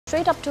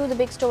straight up to the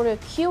big story,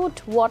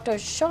 acute water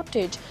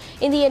shortage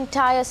in the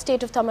entire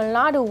state of Tamil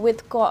Nadu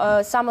with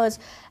summers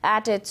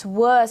at its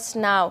worst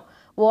now.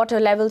 Water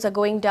levels are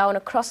going down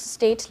across the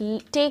state.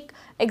 Take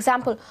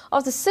example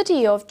of the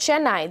city of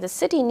Chennai. The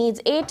city needs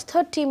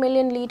 830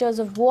 million litres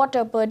of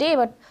water per day,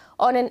 but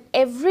on an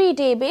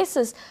everyday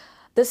basis,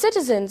 the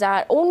citizens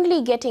are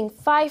only getting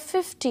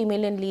 550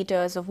 million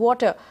litres of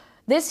water.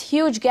 This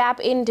huge gap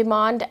in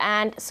demand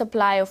and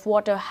supply of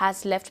water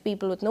has left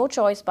people with no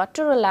choice but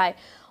to rely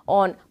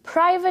on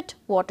private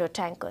water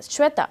tankers.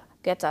 Shweta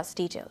gets us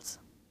details.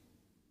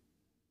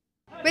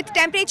 With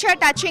temperature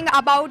touching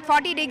about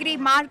 40-degree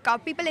mark,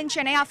 people in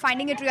Chennai are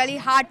finding it really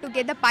hard to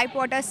get the pipe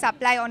water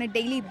supply on a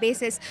daily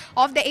basis.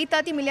 Of the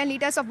 830 million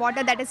litres of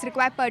water that is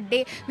required per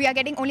day, we are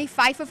getting only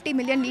 550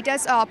 million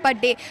litres per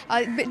day.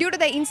 Due to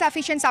the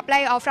insufficient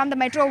supply from the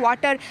metro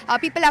water,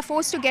 people are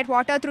forced to get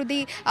water through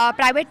the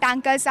private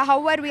tankers.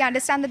 However, we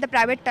understand that the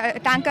private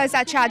tankers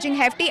are charging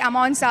hefty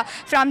amounts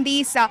from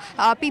these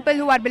people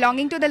who are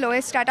belonging to the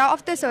lowest strata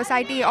of the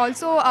society.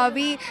 Also,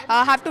 we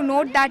have to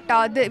note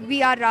that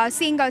we are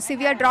seeing a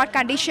severe drought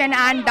condition,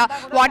 and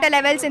water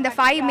levels in the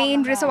 5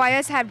 main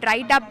reservoirs have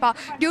dried up.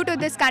 Due to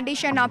this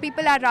condition,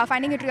 people are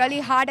finding it really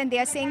hard, and they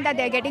are saying that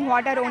they are getting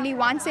water only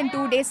once in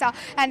 2 days,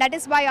 and that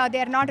is why they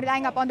are not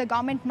relying upon the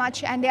government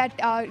much, and they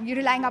are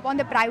relying upon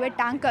the private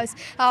tankers.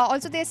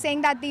 Also, they are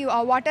saying that the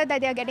water that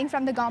they are getting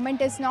from the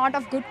government is not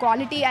of good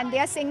quality, and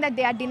they are saying that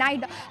they are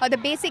denied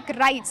the basic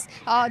rights.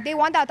 They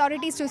want the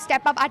authorities to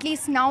step up at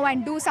least now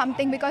and do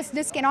something, because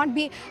this cannot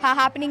be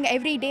happening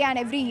every day and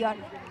every year.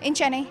 In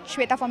Chennai,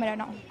 Shweta for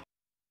Mirror Now.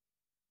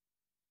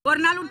 ஒரு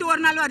நாள் விட்டு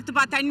ஒரு நாள்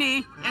வருதுப்பா தண்ணி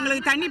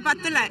எங்களுக்கு தண்ணி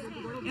பத்தல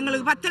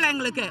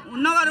எங்களுக்கு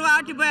இன்னொரு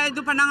வாட்டி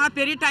இது பண்ணாங்க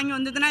பெரிய டேங்க்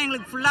வந்ததுன்னா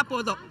எங்களுக்கு ஃபுல்லா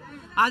போதும்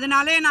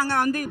அதனாலே நாங்க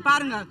வந்து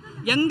பாருங்க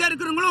எங்க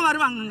இருக்குறவங்களும்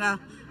வருவாங்கங்க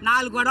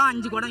 4 குடம்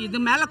 5 குடம் இது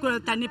மேல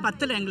தண்ணி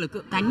பத்தல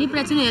எங்களுக்கு தண்ணி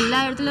பிரச்சனை எல்லா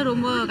இடத்துல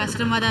ரொம்ப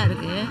கஷ்டமா தான்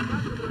இருக்கு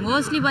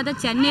மோஸ்ட்லி பார்த்தா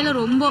சென்னையில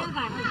ரொம்ப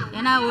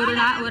ஏன்னா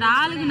ஒரு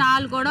ஆளுக்கு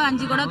 4 குடம்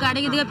 5 குடம்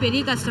கிடைக்கிறதுக்கு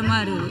பெரிய கஷ்டமா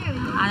இருக்கு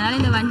அதனால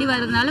இந்த வண்டி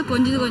வரதுனால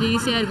கொஞ்சம்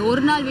ஈஸியா இருக்கு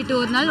ஒரு நாள் விட்டு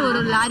ஒரு நாள்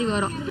ஒரு லாரி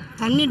வரும்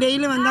தண்ணி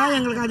டெய்லி வந்தால்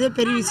எங்களுக்கு அதே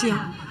பெரிய விஷயம்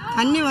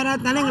தண்ணி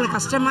வராதனால எங்களுக்கு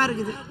கஷ்டமாக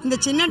இருக்குது இந்த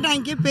சின்ன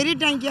டேங்கி பெரிய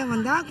டேங்கியாக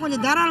வந்தால்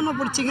கொஞ்சம் தாராளமாக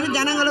பிடிச்சிக்கின்னு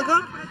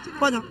ஜனங்களுக்கும்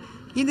போதும்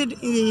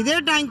இதே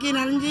டேங்கி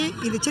நனைஞ்சி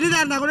இது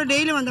சிறிதாக இருந்தால் கூட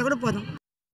டெய்லி வந்தால் கூட போதும்